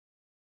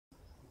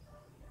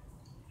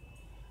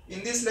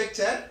In this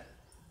lecture,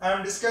 I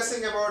am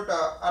discussing about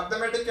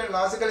arithmetic and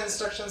logical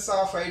instructions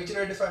of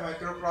 8085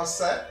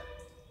 microprocessor,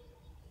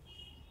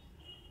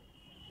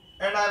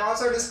 and I am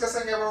also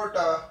discussing about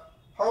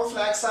how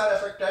flags are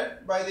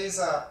affected by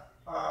these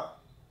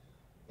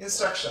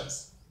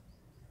instructions.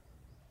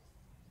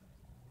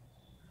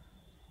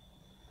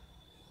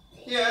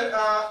 Here,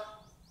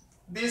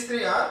 these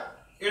three are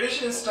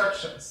addition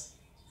instructions.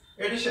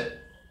 Addition.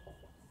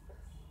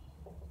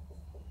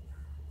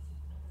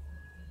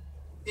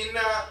 In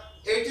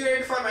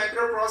 8085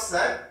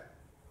 microprocessor,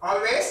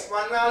 always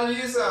one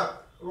value is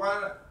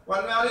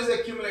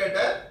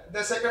accumulator,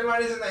 the second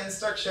one is in the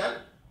instruction,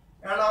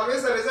 and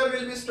always the result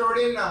will be stored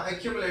in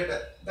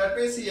accumulator. That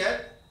means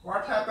here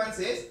what happens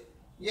is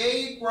A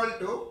equal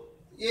to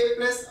A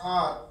plus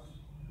R.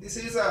 This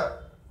is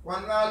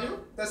one value.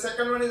 The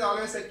second one is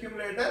always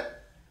accumulator.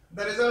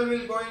 The result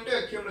will go into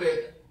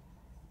accumulator.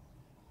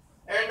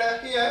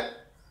 And here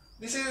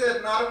this is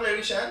a normal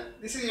addition.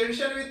 This is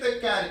addition with a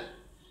carry.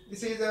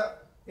 This is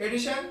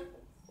addition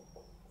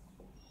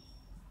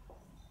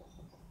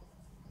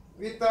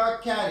with a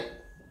carry.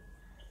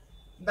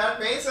 That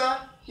means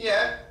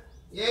here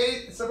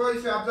A, suppose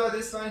if you observe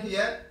this one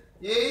here,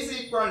 A is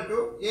equal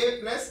to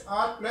A plus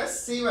R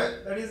plus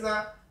CY. That is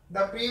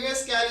the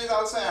previous carry is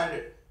also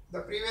added. The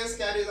previous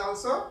carry is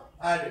also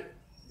added.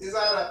 These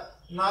are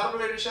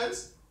normal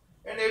additions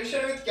and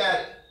addition with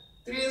carry.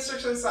 Three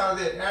instructions are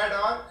there: add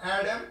R,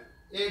 add M,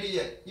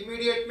 ADL.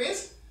 Immediate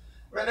means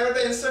whenever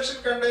the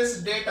instruction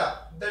contains data,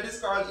 that is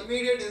called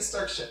immediate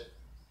instruction.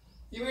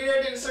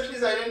 Immediate instruction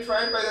is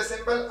identified by the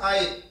symbol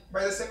I,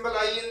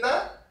 in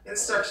the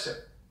instruction.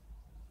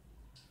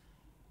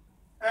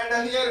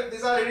 And here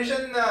these are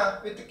addition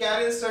with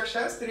carry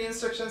instructions. Three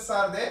instructions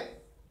are there.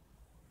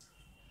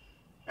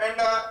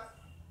 And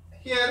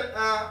here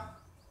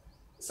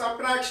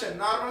subtraction,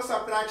 normal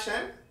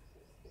subtraction.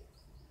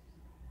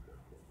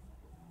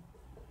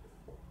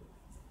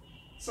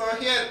 So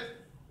here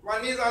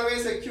one is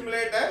always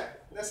accumulator.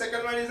 The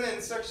second one is the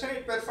instruction.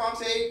 It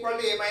performs A equal to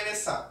A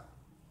minus R.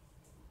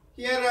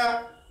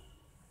 Here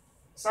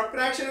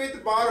subtraction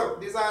with borrow.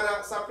 These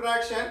are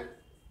subtraction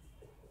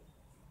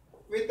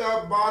with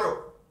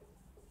borrow.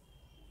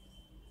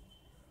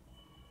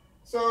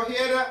 So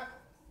here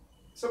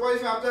suppose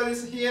if you observe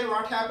this here,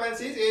 what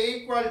happens is A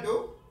equal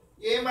to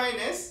A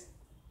minus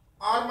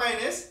R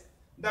minus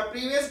the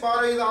previous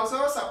borrow is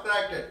also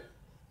subtracted.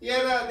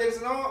 Here there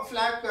is no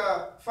flag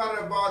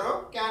for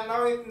borrow.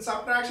 Now in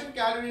subtraction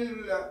carry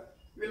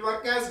will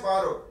work as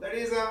borrow. That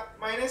is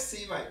minus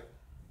CY.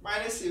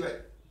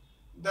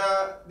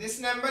 This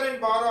number in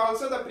borrow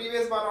also, the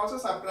previous borrow also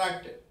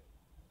subtracted.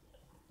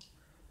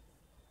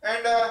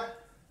 And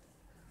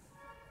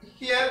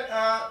here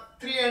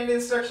three end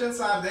instructions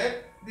are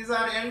there. These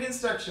are end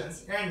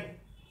instructions. End.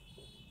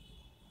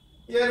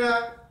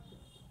 Here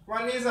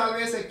one is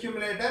always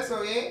accumulator.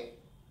 So A.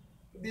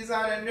 These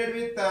are ended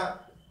with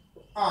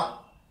R.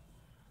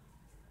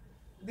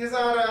 These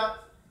are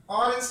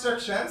OR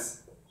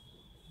instructions,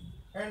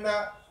 and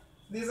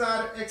these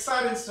are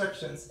XOR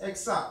instructions.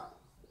 XOR.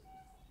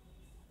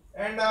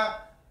 And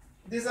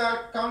these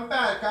are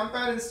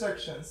compare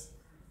instructions.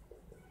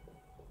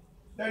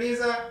 That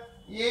is A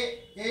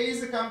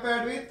is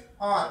compared with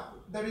R.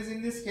 That is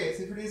in this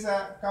case, if it is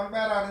a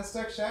compare R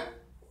instruction,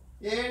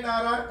 A and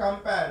R are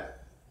compared.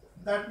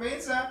 That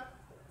means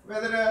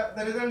whether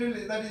the result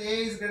is that is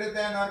A is greater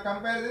than or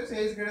compare this, A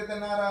is greater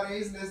than R or A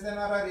is less than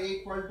R or A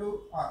equal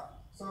to R.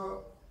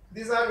 So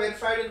these are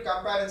verified in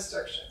compare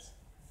instructions.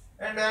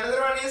 And another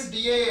one is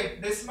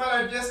DAA, decimal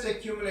adjust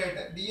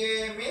accumulator.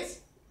 DAA means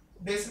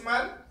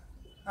decimal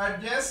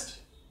adjust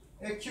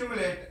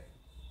accumulator.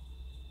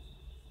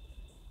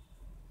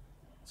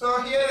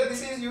 So here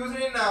this is used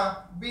in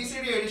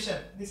BCD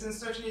addition. This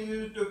instruction is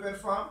used to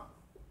perform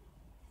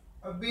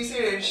a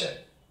BCD addition.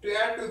 To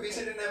add two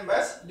BCD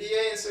numbers,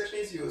 DA instruction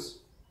is used.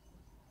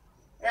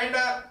 And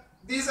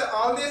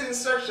all these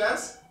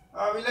instructions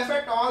will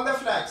affect all the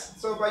flags.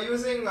 So by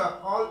using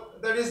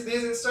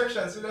these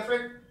instructions will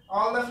affect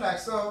all the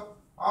flags. So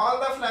all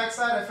the flags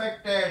are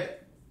affected.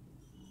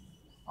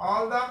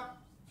 All the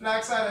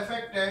flags are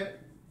affected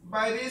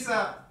by these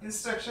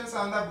instructions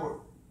on the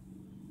board.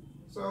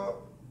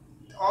 So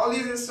all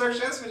these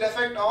instructions will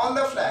affect all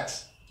the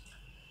flags.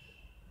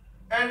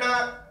 And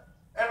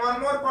one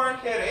more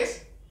point here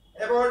is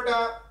about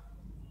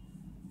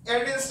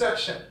end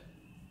instruction.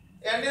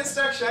 End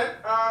instruction,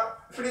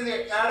 if it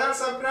is add or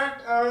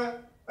subtract,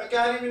 a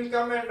carry will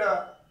come and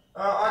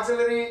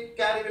auxiliary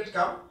carry will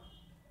come.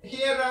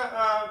 Here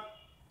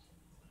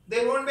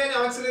there won't be any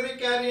auxiliary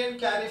carry and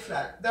carry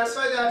flag. That's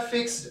why they are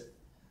fixed.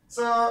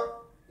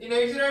 So in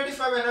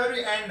 8085 whenever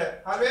we end,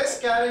 always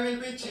carry will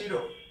be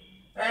 0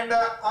 and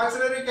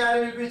auxiliary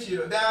carry will be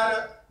 0.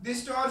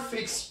 These two are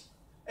fixed.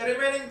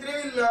 Remaining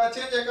three will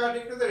change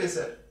according to the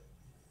result.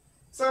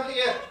 So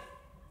here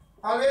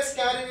always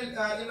carry will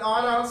in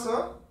R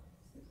also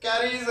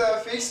carry is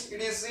fixed,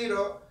 it is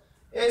 0.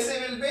 AC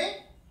will be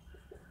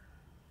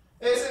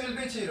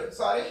 0.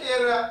 Sorry,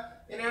 here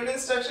in end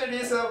instruction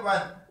it is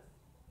 1.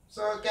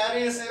 So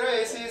carry is 0,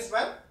 AC is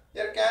 1.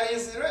 Here carry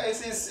is 0,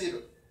 AC is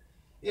 0.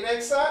 In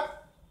XOR,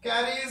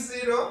 carry is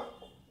 0,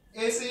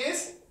 AC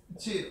is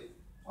 0.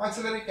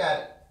 Auxiliary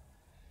carry.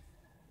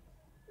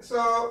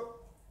 So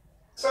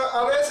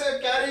always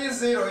carry is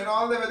 0 in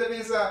all the, whether it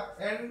is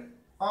AND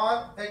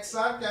or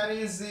XOR, carry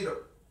is 0.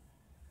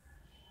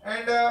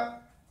 And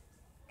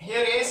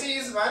here AC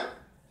is 1,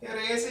 here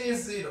AC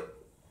is 0.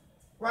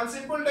 One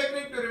simple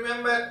technique to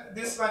remember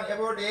this one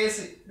about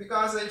AC,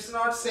 because it's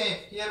not same,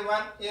 here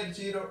 1, here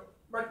 0,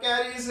 but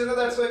carry is 0,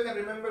 that's why you can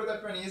remember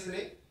that one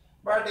easily.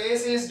 But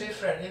AC is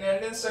different, in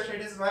AND instruction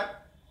it is 1,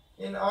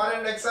 in OR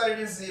and XOR it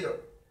is 0.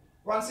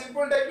 One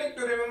simple technique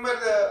to remember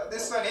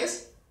this one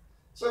is,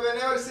 so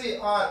whenever see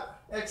OR,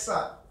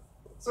 XOR,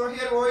 so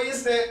here O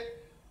is there,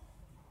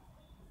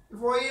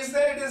 if O is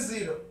there it is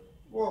 0,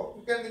 O,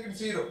 you can think it's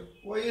 0,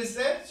 O is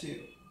there, 0,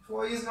 if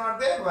O is not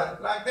there,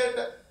 1, like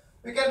that.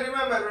 We can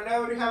remember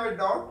whenever we have a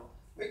doubt,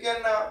 we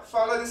can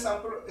follow this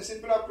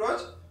simple approach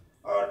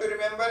to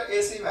remember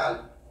AC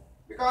value,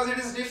 because it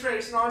is different,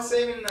 it's not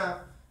same in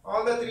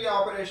all the three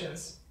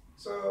operations.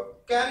 So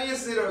carry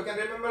is 0, you can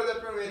remember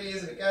that one very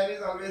easily, carry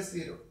is always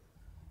 0.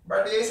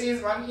 But AC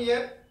is 1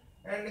 here,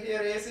 and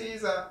here AC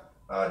is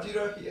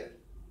 0 here.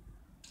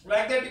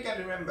 Like that you can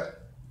remember.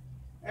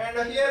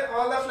 And here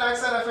all the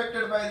flags are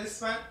affected by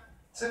this one.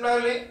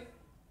 Similarly,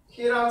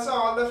 here also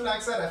all the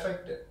flags are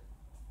affected.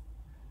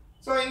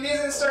 So in these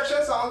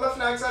instructions all the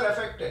flags are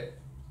affected.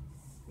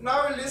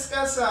 Now we'll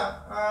discuss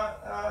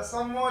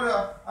some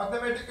more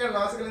arithmetical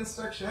logical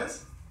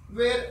instructions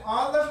where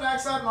all the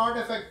flags are not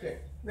affected.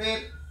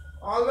 Where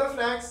all the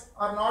flags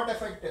are not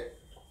affected.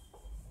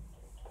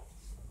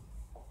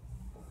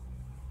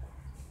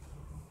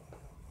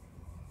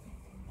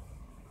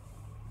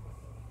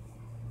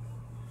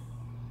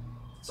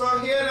 So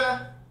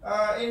here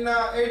in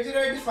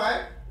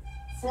 8085,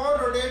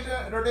 4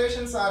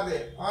 rotations are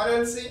there: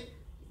 RLC,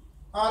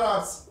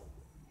 RRC,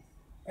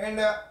 and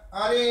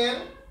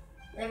RAL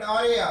and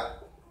RAR.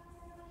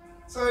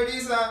 So it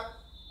is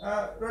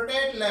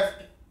rotate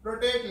left,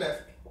 rotate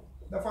left.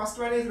 The first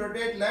one is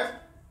rotate left.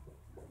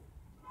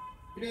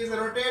 It is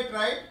rotate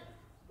right.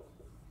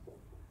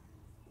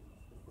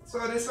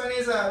 So this one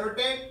is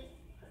rotate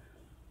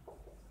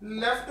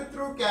left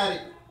through carry.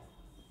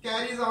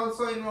 Carry is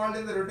also involved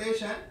in the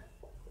rotation.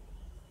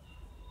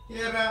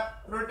 Here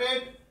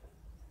rotate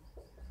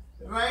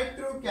right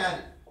through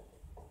carry.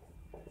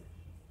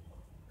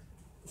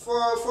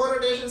 4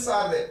 rotations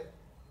are there.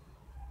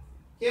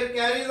 Here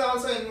carry is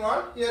also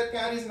involved, here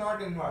carry is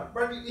not involved.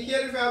 But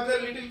here if you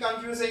observe, little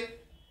confusing.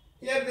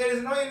 Here there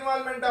is no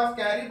involvement of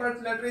carry,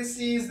 but letter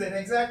C is there,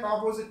 exact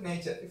opposite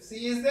nature. If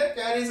C is there,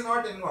 carry is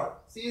not involved.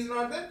 C is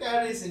not there,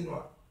 carry is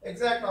involved.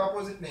 Exact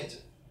opposite nature.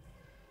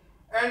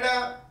 And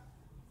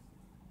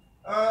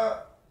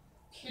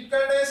it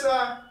contains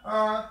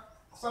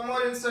some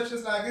more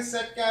instructions like this: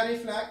 set carry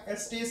flag,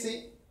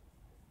 STC.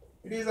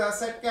 It is a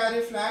set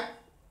carry flag.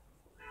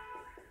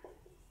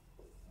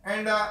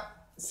 And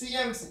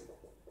CMC,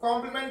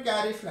 complement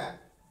carry flag.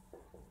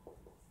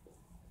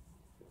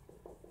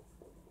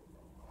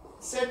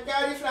 Set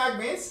carry flag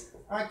means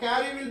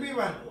carry will be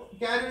 1,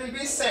 carry will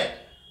be set,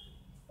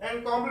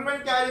 and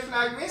complement carry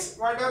flag means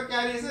whatever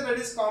carry is there, that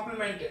is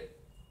complemented.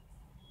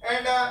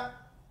 And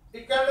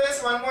it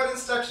contains one more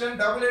instruction: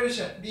 double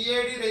addition,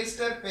 DAD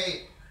register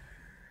pair.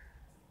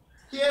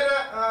 Here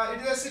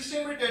it is a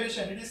 16-bit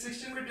addition. It is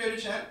 16-bit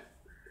addition.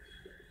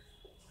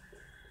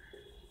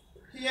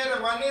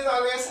 Here one is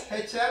always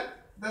HL,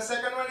 the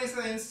second one is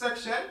the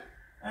instruction,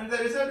 and the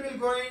result will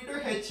go into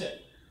HL.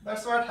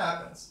 That's what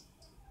happens.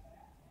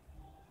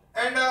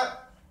 And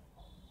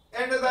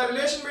the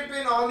relation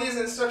between all these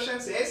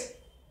instructions is,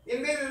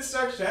 in these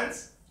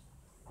instructions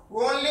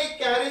only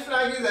carry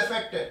flag is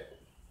affected.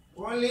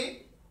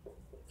 Only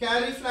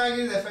carry flag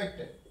is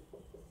affected.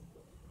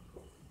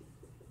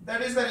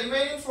 That is, the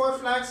remaining 4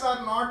 flags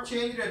are not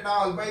changed at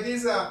all by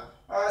these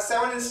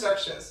 7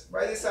 instructions.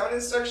 By these 7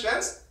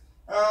 instructions,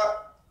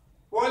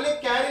 only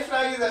carry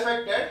flag is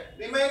affected,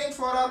 remaining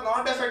 4 are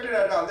not affected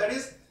at all. That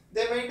is,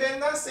 they maintain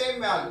the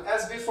same value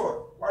as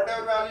before.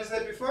 Whatever value is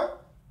there before,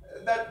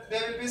 that they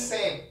will be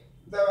same.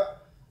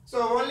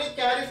 So only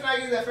carry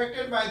flag is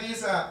affected by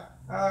these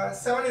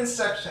 7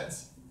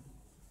 instructions.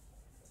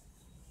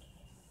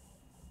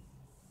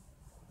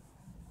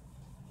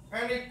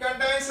 And it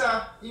contains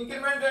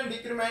increment and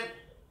decrement.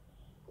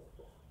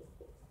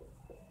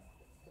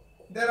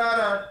 There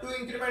are 2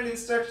 increment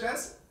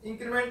instructions: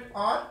 increment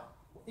R,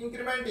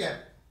 increment M.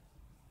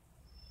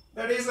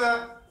 That is,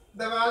 the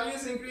value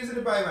is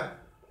increased by 1.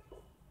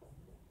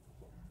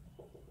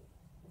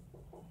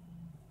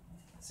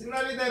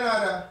 Similarly, there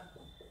are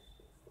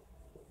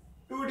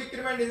 2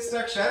 decrement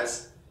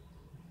instructions: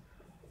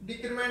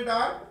 decrement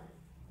R,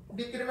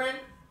 decrement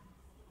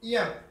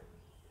M.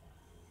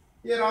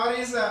 Here R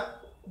is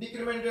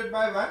decremented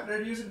by 1,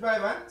 reduced by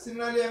 1.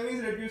 Similarly, M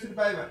is reduced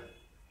by 1.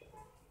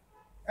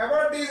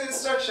 About these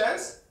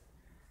instructions,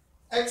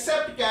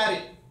 except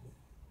carry,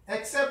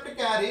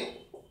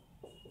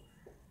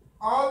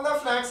 all the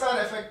flags are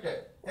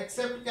affected.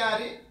 Except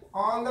carry,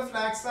 all the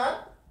flags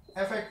are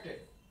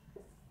affected.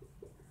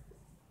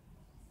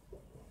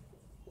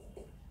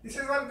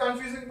 This is one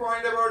confusing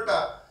point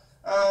about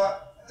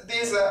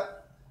these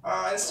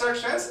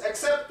instructions.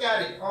 Except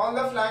carry, all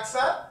the flags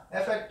are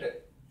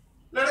affected.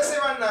 Let us say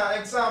one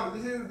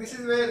example. This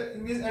is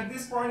where at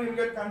this point you will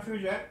get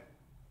confusion.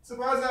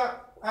 Suppose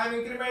I am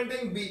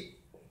incrementing b.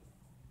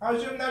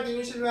 Assume that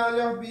initial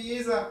value of b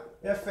is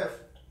ff.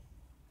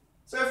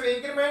 So if we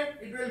increment,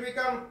 it will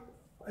become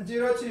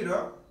 0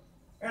 0.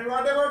 And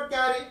what about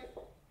carry?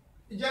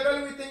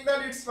 Generally we think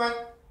that it's 1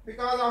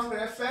 because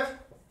after ff, if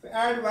we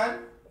add 1,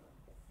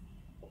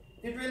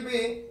 it will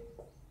be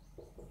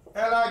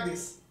like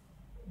this.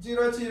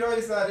 0 0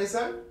 is the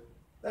result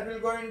that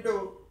will go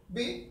into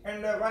b,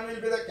 and 1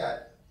 will be the carry.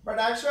 But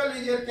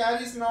actually here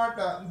carry is not,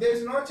 there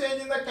is no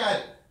change in the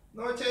carry.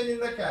 No change in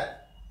the carry.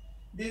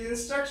 These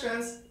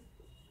instructions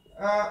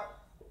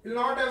will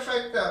not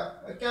affect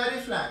carry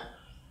flag.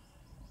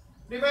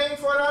 Remaining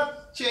 4 are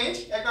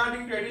changed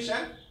according to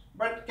addition,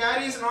 but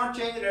carry is not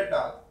changed at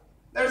all.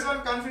 That is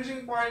one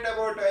confusing point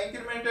about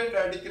increment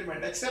and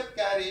decrement. Except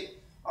carry,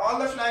 all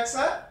the flags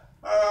are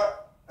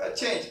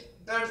changed.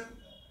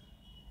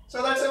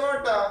 So that's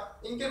about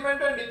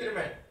increment and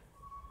decrement.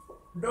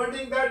 Don't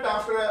think that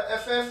after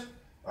ff,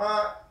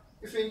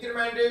 if you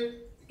increment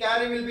it,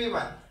 carry will be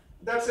 1.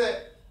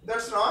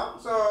 That's wrong.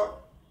 So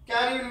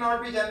carry will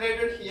not be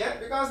generated here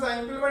because the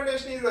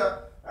implementation is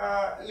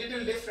a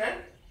little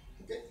different.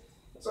 Okay,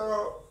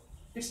 so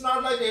it's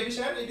not like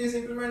addition; it is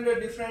implemented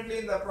differently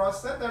in the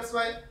processor. That's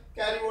why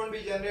carry won't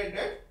be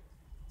generated.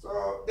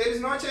 So there is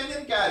no change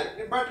in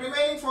carry, but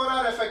remaining 4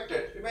 are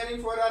affected.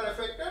 Remaining 4 are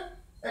affected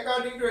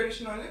according to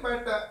addition only,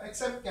 but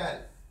except carry.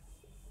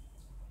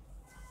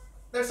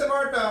 That's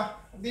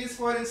about these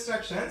 4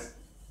 instructions,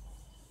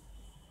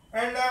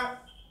 and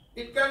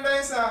it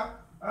contains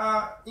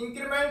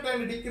increment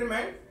and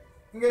decrement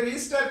in a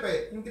register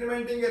pair.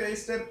 Incrementing a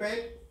register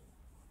pair,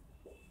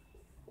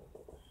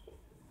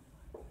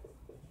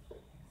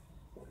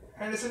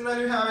 and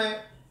similarly you have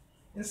a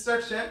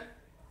instruction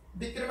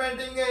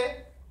decrementing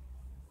a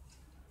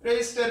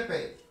register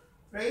pair.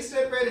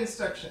 Register pair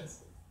instructions.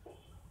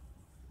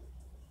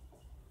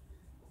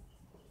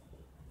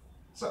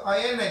 So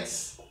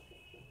INX,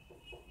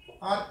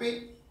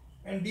 RP,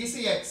 and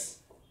DCX.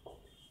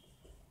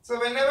 So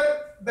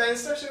whenever the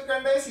instruction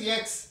contains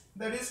X,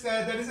 that is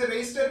a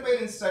register pair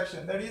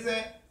instruction. That is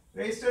a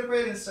register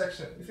pair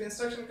instruction. If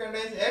instruction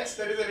contains X,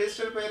 that is a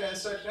register pair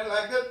instruction.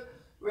 Like that,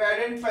 we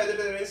identify that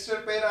the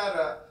register pair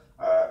are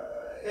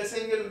a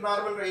single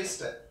normal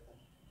register.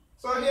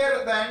 So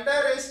here the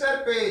entire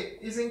register pair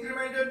is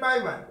incremented by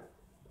 1.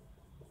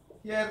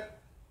 Here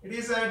it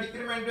is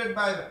decremented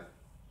by 1.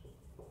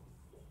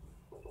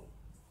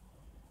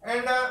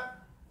 And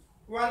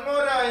one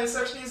more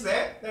instruction is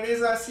there, that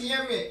is a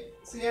CMA.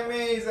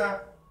 CMA is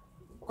a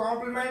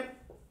complement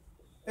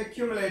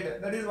accumulator,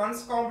 that is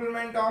one's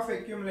complement of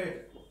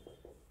accumulator.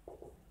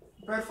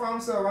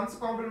 Performs one's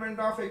complement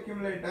of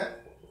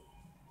accumulator.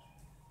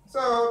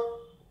 So,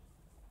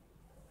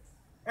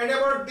 and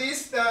about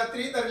these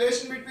three, the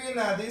relation between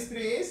these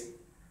three is,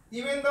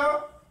 even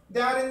though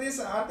they are in this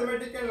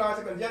arithmetic and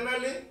logical,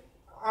 generally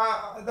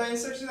the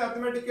instruction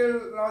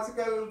arithmetical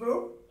logical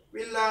group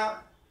will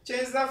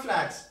change the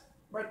flags.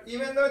 But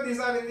even though these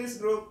are in this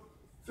group,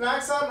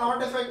 flags are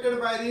not affected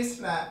by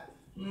these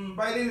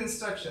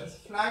instructions.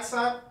 Flags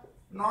are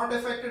not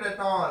affected at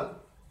all.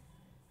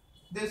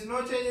 There is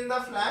no change in the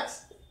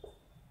flags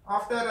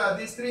after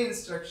these 3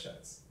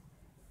 instructions.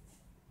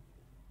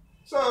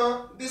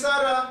 So these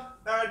are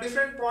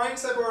different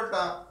points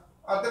about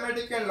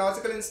arithmetic and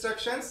logical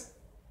instructions,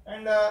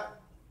 and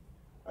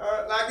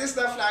like this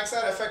the flags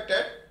are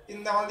affected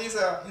in all these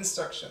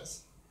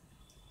instructions.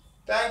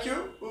 Thank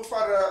you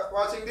for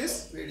watching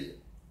this video.